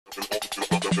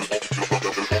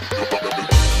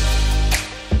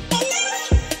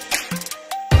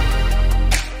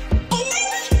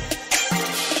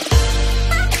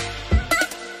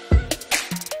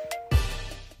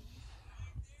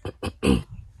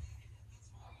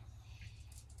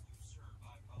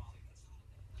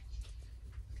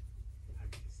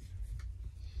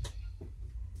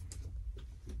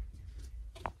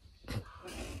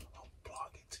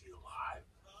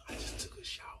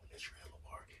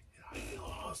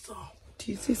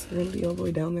Do you see Serenity all the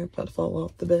way down there about to fall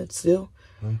off the bed still?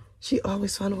 Hmm? She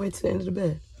always find a way to the end of the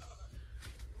bed.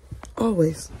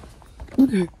 Always. Look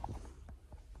at her.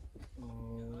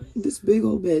 This big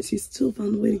old bed. She still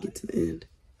found a way to get to the end.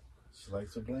 She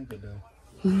likes her blanket though.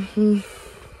 Mm-hmm.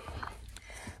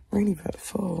 Rainy about to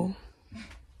fall.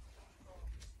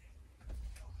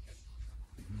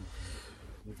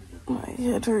 My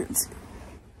head hurts.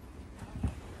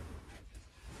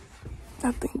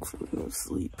 I think from no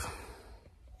sleep.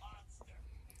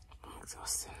 I'm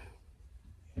exhausted.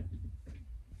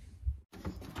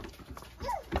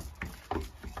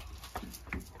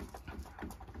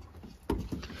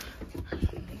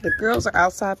 The girls are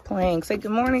outside playing. Say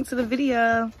good morning to the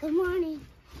video. Good morning.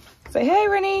 Say hey,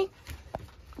 Rennie.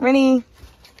 Rennie.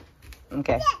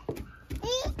 Okay.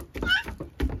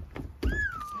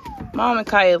 Mom and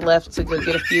Kaya left to go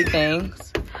get a few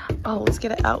things. Oh, let's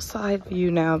get an outside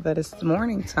view now that it's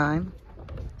morning time.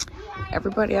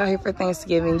 Everybody out here for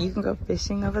Thanksgiving. You can go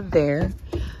fishing over there.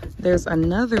 There's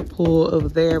another pool over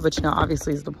there, but you know,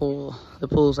 obviously it's the pool. The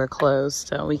pools are closed,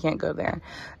 so we can't go there.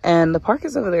 And the park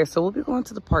is over there, so we'll be going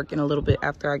to the park in a little bit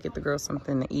after I get the girls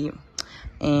something to eat.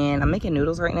 And I'm making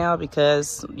noodles right now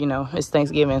because, you know, it's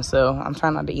Thanksgiving, so I'm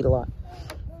trying not to eat a lot.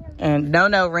 And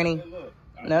no, Rennie.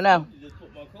 No.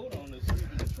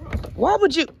 Why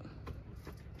would you?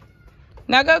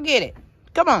 Now go get it.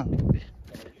 Come on.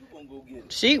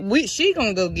 She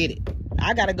gonna go get it.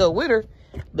 I gotta go with her.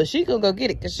 But she gonna go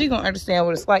get it because she gonna understand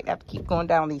what it's like after keep going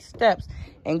down these steps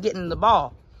and getting the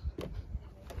ball.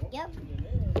 Yep.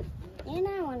 And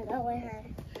I want to go with her.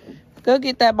 Go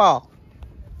get that ball.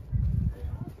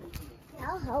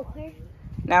 I'll help her.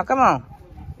 Now come on.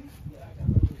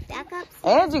 Back up.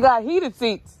 And you got heated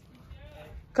seats.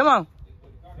 Come on.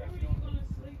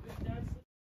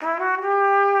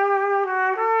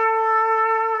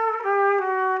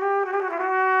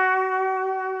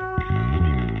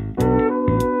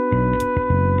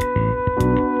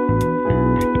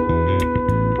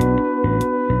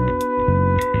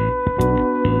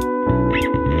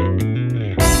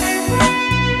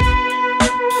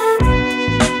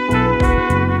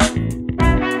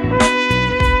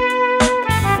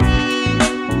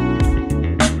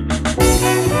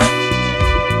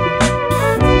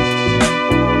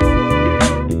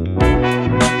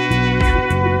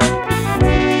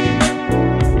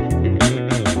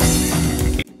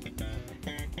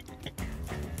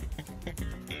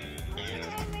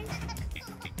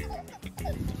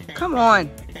 Come on.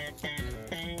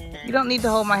 You don't need to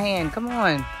hold my hand. Come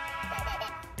on.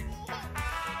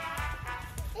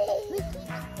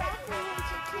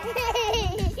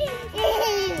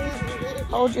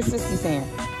 Hold your sister's hand.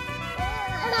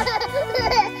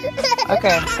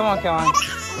 Okay, come on, Caroline.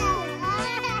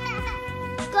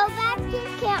 Go back to the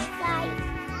campsite.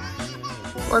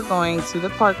 We're going to the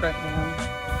park right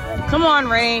now. Come on,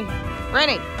 Rennie.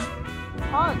 Rennie.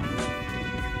 Park.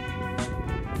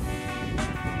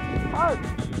 Park.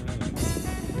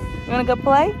 You want to go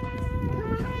play?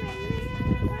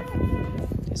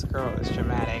 This girl is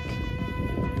dramatic.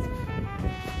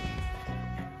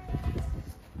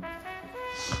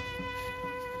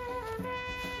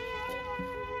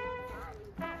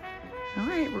 All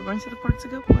right, we're going to the park to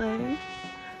go play.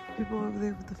 People over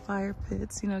there with the fire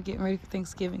pits, you know, getting ready for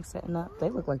Thanksgiving, setting up. They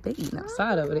look like they're eating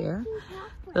outside over there.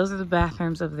 Those are the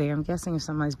bathrooms over there. I'm guessing if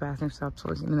somebody's bathroom stops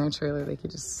working in their trailer, they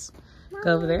could just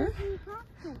go over there.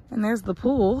 And there's the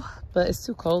pool, but it's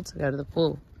too cold to go to the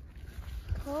pool.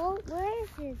 Cold? Where is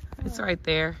this? It's right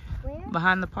there. Where?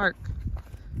 Behind the park.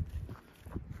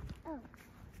 Oh.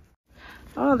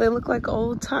 Oh, they look like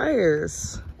old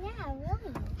tires. Yeah,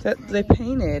 really. That they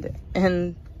painted.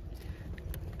 And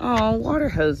oh, water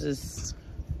hoses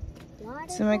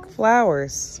to make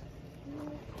flowers.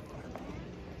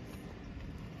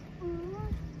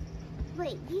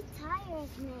 Wait, these tires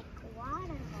make water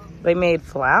hoses. They made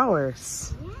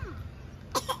flowers. Yeah.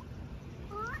 Oh,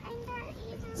 and they're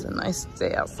even... It's a nice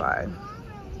day outside.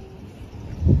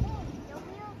 The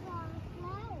wheels are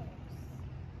flowers.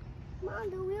 Mom,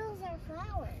 the wheels are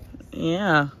flowers.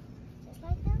 Yeah. Just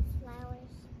like those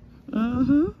flowers.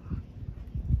 Mm-hmm.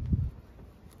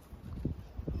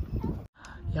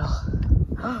 Yo,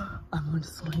 I'm on a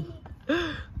swing.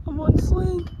 I'm on a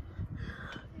swing.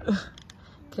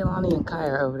 Kehlani and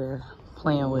Kaya are over there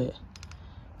playing with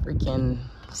freaking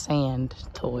sand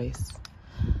toys.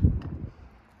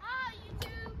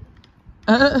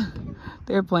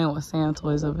 They're playing with sand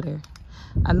toys over there.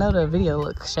 I know the video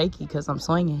looks shaky because I'm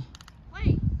swinging.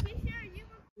 Wait,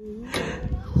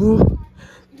 Ooh.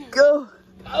 Go.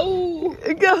 Oh,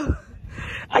 go.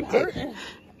 I can't.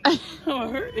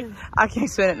 I can't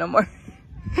spin it no more.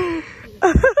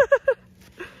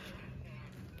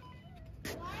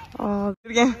 Oh, do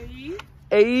it again.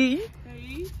 Hey.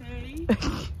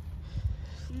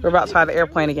 We're about to try the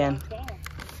airplane again.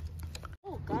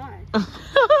 Oh, God.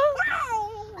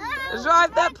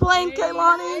 Drive that plane,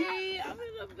 Kaylani. Hey, I'm in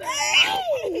the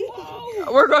back.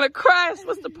 We're gonna crash.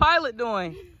 What's the pilot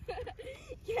doing?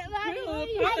 The pilot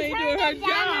ain't doing her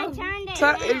job.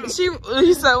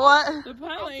 You said what? The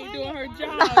pilot ain't doing her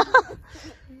job.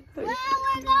 Well,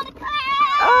 we're gonna crash.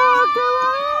 Oh,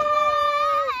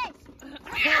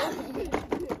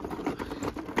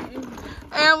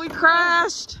 and we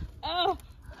crashed. Oh,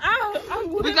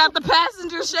 We got the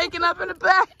passengers shaking up in the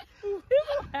back. I'm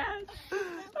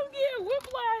getting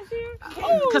whiplash here.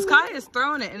 Oh. Because Kaya is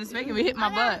throwing it and it's making me hit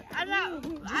my butt. I'm not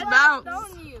Bounce.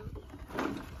 throwing you.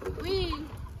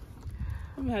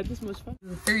 I've had this much fun.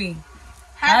 3.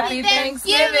 Happy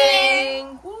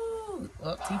Thanksgiving. Woo.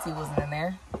 Oh, TT wasn't in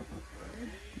there.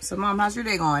 So, Mom, how's your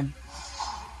day going?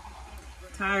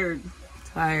 Tired.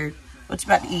 Tired. What you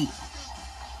about to eat?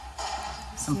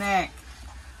 Snack.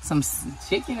 Some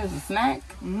chicken as a snack?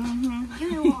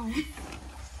 Mm-hmm.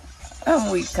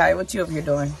 I'm weak, Kai. What you over here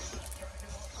doing?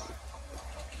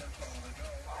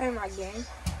 Play my game.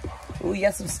 Ooh, you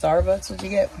got some Starbucks. What'd you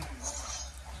get?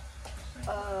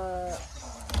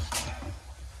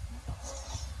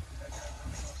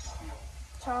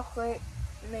 Chocolate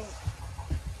mint.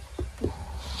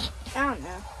 I don't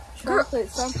know. Chocolate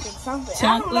something.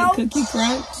 Chocolate cookie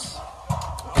crunch.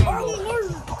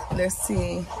 Oh, Let's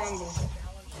see.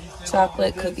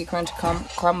 Chocolate cookie crunch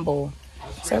crumble.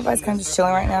 So everybody's kind of just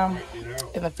chilling right now.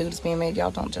 If my food is being made,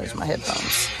 y'all don't judge my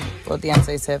headphones. Well,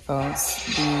 Deontay's headphones.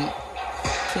 The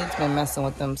kids been messing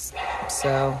with them,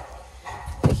 so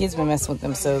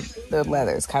the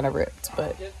leather is kind of ripped,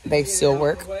 but they still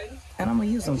work, and I'm gonna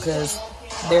use them because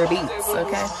they're Beats,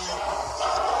 okay?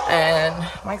 And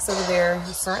Mike's over there.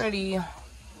 Serenity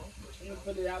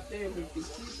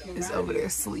is over there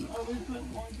asleep.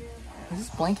 Is this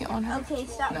blanket on her? okay,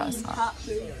 stop. No, it's not.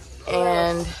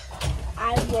 And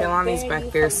Kaylani's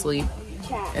back there asleep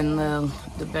in the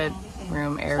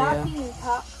bedroom area.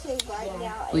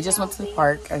 We just went to the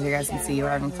park, as you guys can see. We're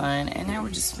having fun, and now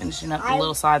we're just finishing up the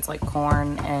little sides like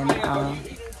corn and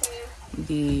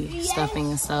the stuffing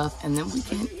and stuff, and then we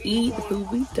can eat the food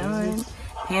we've done.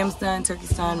 Ham's done, turkey's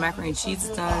done, macaroni and cheese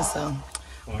is done, so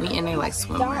we in there like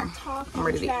swimwear. I'm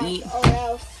ready to eat.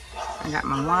 I got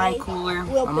my wine cooler.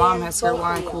 My mom has her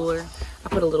wine cooler. I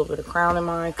put a little bit of Crown in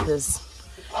mine because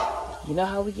you know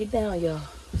how we get down, y'all.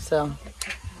 So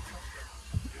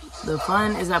the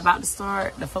fun is about to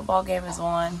start. The football game is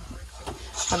on.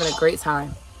 Having a great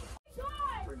time.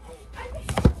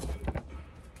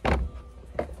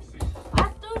 I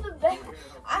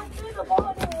threw the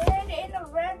ball and it landed in the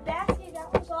red basket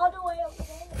that was all the way over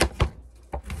there.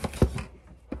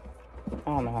 I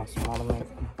don't know how small to make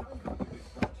them.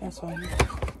 That's fine.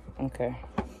 Okay.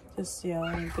 Just, yeah,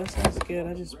 I mean, this sounds good.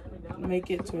 I just make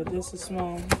it to this is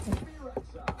small.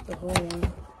 The whole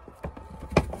one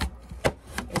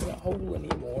isn't whole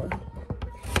anymore.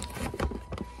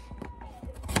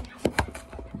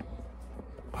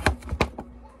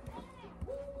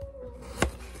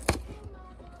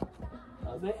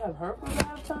 They have her for the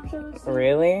halftime show this season?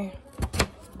 Really?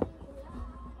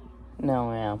 No,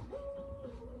 ma'am.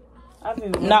 I've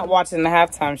been Not watching the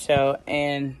halftime show,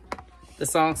 and the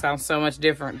song sounds so much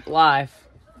different live.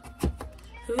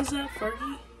 Who's that,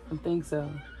 Fergie? I think so.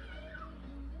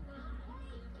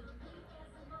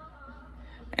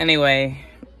 Anyway.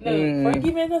 No,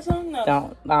 Fergie made that song? No. I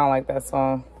don't like that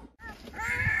song.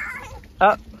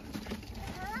 Oh.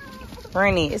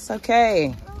 Rennie, it's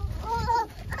okay.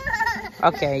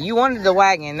 Okay, you wanted the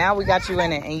wagon. Now we got you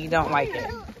in it, and you don't like it.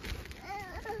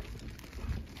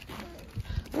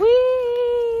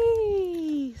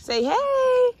 Whee! Say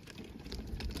hey.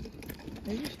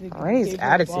 Rennie's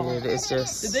attitude is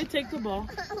just... Did they take the ball?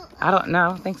 I don't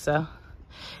know. I think so.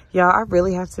 Y'all, I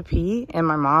really have to pee, and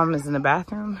my mom is in the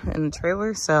bathroom in the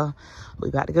trailer, so we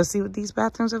about to go see what these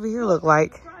bathrooms over here look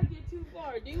like. Try to get too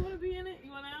far. Do you want to be in it?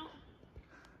 You want out?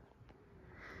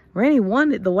 Rennie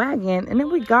wanted the wagon, and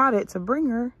then we got it to bring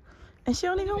her, and she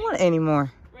don't even want it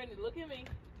anymore. Randy, look at me.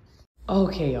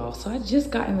 Okay, y'all, so I just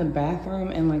got in the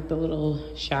bathroom and like the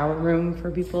little shower room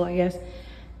for people, I guess,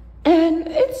 and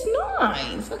it's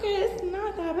nice. Okay, it's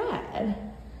not that bad.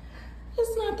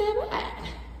 It's not that bad.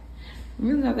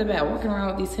 Really not that bad. Walking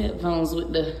around with these headphones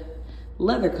with the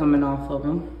leather coming off of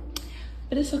them,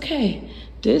 but it's okay.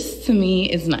 This to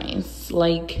me is nice.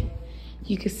 Like,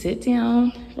 you could sit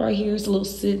down right here. It's a little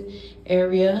sit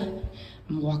area.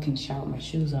 I'm walking the shower with my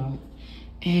shoes on,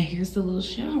 and here's the little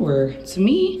shower. To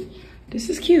me, This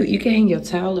is cute. You can hang your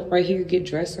towel up right here, get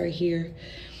dressed right here.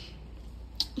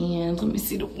 And let me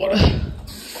see the water.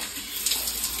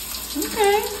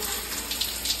 Okay.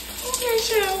 Okay,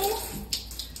 shower.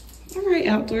 All right,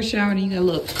 outdoor shower. Then you got a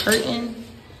little curtain.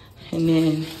 And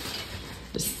then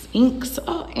the sinks.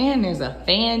 Oh, and there's a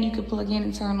fan you can plug in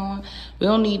and turn on. We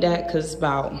don't need that because it's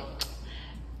about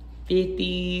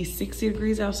 50, 60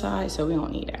 degrees outside, so we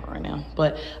don't need that right now.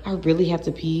 But I really have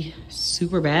to pee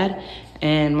super bad,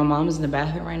 and my mom is in the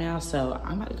bathroom right now, so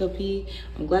I'm about to go pee.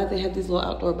 I'm glad they have these little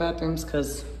outdoor bathrooms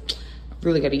because I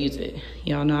really got to use it.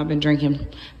 Y'all know I've been drinking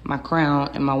my Crown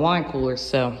and my wine cooler,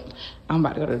 so I'm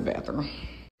about to go to the bathroom.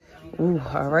 Ooh,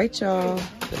 all right, y'all.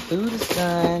 The food is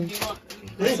done.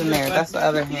 What's in there? That's the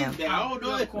other ham.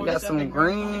 We got some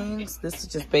greens. This is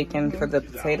just bacon for the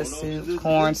potato soup,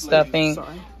 corn stuffing.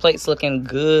 Plate's looking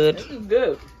good. This is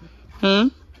good.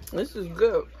 This is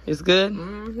good. It's good?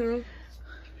 Mm-hmm.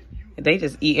 They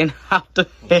just eating out the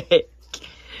bag.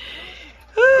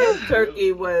 This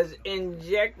turkey was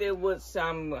injected with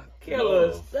some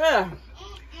killer stuff.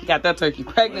 Got that turkey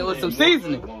pregnant with some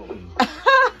seasoning.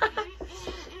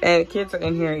 And the kids are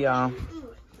in here, y'all.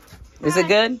 Is it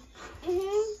good?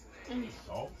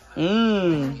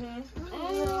 Mmm.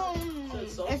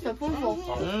 It's a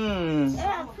fufu. Mmm.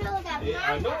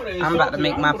 I'm about to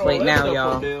make my plate now,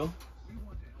 y'all.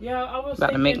 Yeah, I was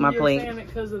About to make my plate.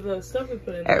 because of the stuff we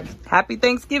put in there. Happy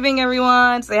Thanksgiving,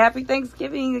 everyone. Say Happy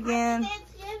Thanksgiving again.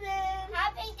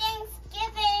 Happy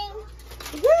Thanksgiving.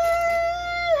 Woo!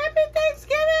 Happy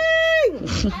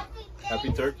Thanksgiving.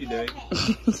 Happy Turkey Day.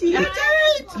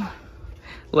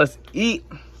 Let's eat.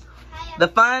 The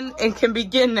fun it can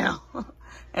begin now.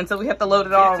 And so we have to load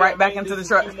it all right back into the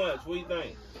truck. What do you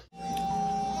think?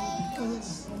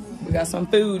 We got some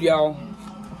food, y'all.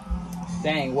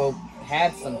 Dang, well,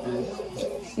 had some food.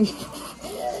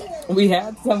 We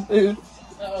had some food.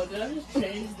 Oh, did I just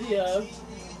change the,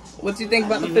 What you think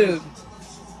about the food?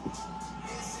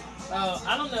 Oh,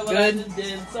 I don't know what Good. I just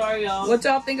did. Sorry, y'all. What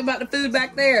y'all think about the food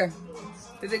back there?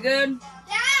 Is it good?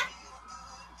 Yeah.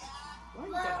 Well,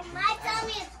 my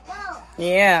tummy is full.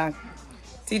 Yeah.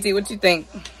 TT, what you think?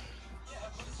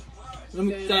 Let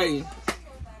me tell you.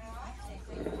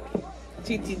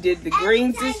 TT did the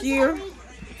greens this year.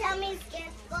 Tummy's get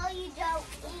full, you don't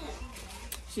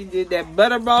eat. She did that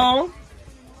butterball.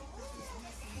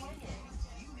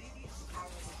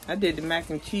 I did the mac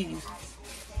and cheese.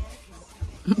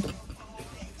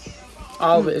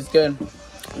 All of it is good.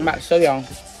 I'm about to show y'all.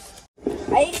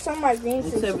 I ate some of my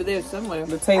greens. It's over there somewhere.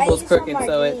 The table's I ate some crooked, so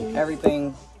sardines.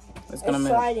 everything is gonna It's move.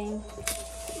 sliding.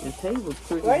 The table's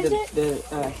crooked. Where is it?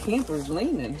 The camper's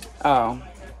leaning. Oh,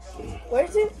 Where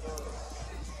is it?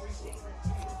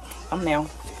 I'm now.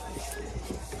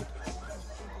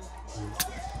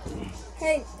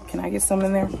 Hey, Can I get some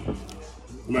in there?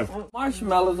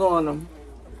 Marshmallows on them.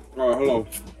 Oh, hello.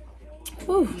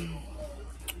 Whew.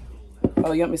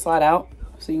 Oh, you want me to slide out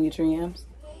so you can get your yams?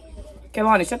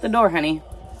 Kehlani, shut the door, honey.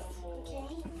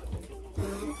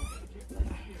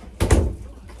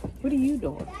 What are you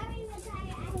doing?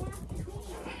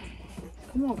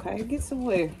 Come on, Kai, get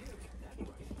somewhere.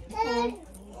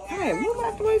 Hey, move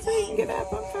out the way so you can get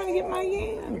up. I'm trying to get my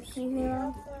yams.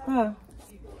 yeah. Huh?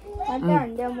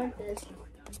 I'm done with this.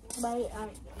 But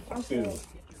I'm good.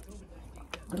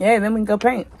 Yeah, then we can go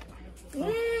paint.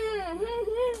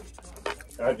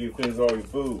 After you finish all your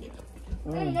food.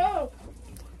 I know.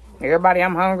 Everybody,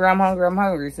 I'm hungry, I'm hungry, I'm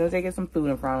hungry. As soon as they get some food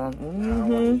in front of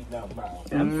them.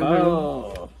 I'm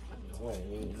full.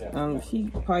 She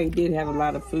probably did have a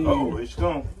lot of food. Oh, it's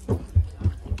gone.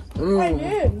 I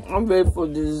did. I'm ready for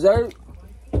dessert.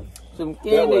 Some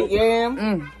candy yams.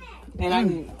 And I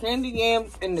need candy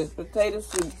yams and this potato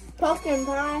soup. Pumpkin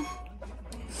pie.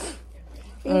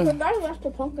 You forgot about the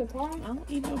pumpkin pie. I don't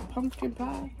eat no pumpkin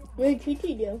pie. What did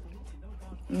TT do?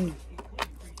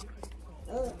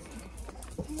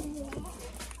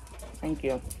 Thank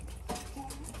you.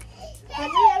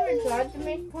 Have you ever tried to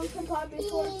make pumpkin pie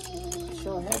before?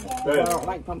 Sure haven't. I don't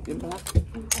like pumpkin pie.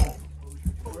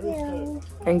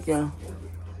 Thank you.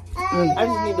 I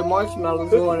just need the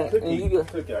marshmallows on it. And you can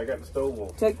Cookie, I got the stove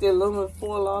on. take the aluminum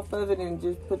foil off of it and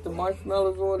just put the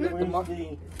marshmallows on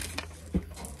it.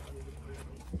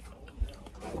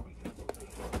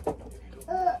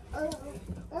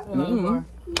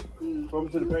 Come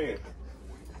to the pan.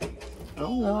 I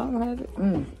don't know. I don't have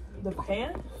it. The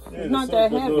pan? Yeah, It's not the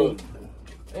that sauce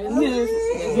heavy.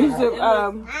 is Use the,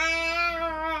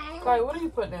 Kai, what are you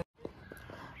putting in?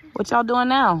 What y'all doing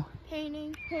now?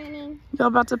 Painting. Y'all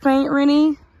about to paint,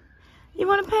 Rennie? You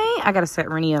want to paint? I got to set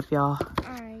Rennie up, y'all.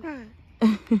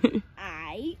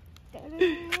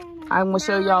 I'm going to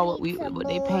show y'all what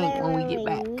they paint when we get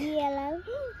back. Yellow.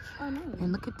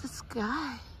 And look at the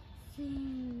sky.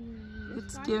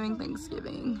 It's giving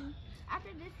Thanksgiving. After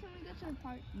this, can we go to the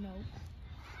park?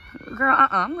 No. Girl,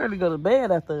 I'm ready to go to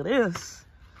bed after this.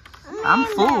 I'm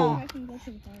full. I can go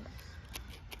to the park.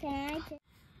 Can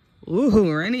I?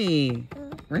 Ooh, Rennie.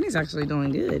 Rennie's actually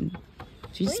doing good.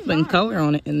 She's just putting color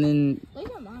on it and then...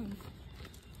 Look at mine.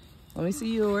 Let me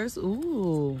see yours.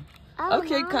 Ooh. Oh,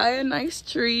 Okay, Kaya, nice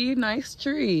tree. Nice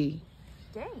tree.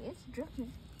 Dang, it's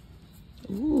dripping.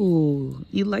 Ooh,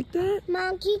 you like that?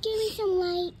 Mom, can you give me some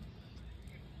light?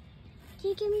 Can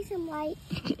you give me some light?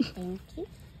 Thank you.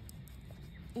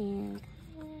 And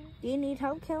do you need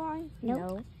help, Caroline? Nope.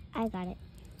 No, I got it.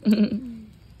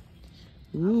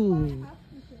 Ooh.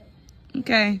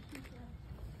 Okay.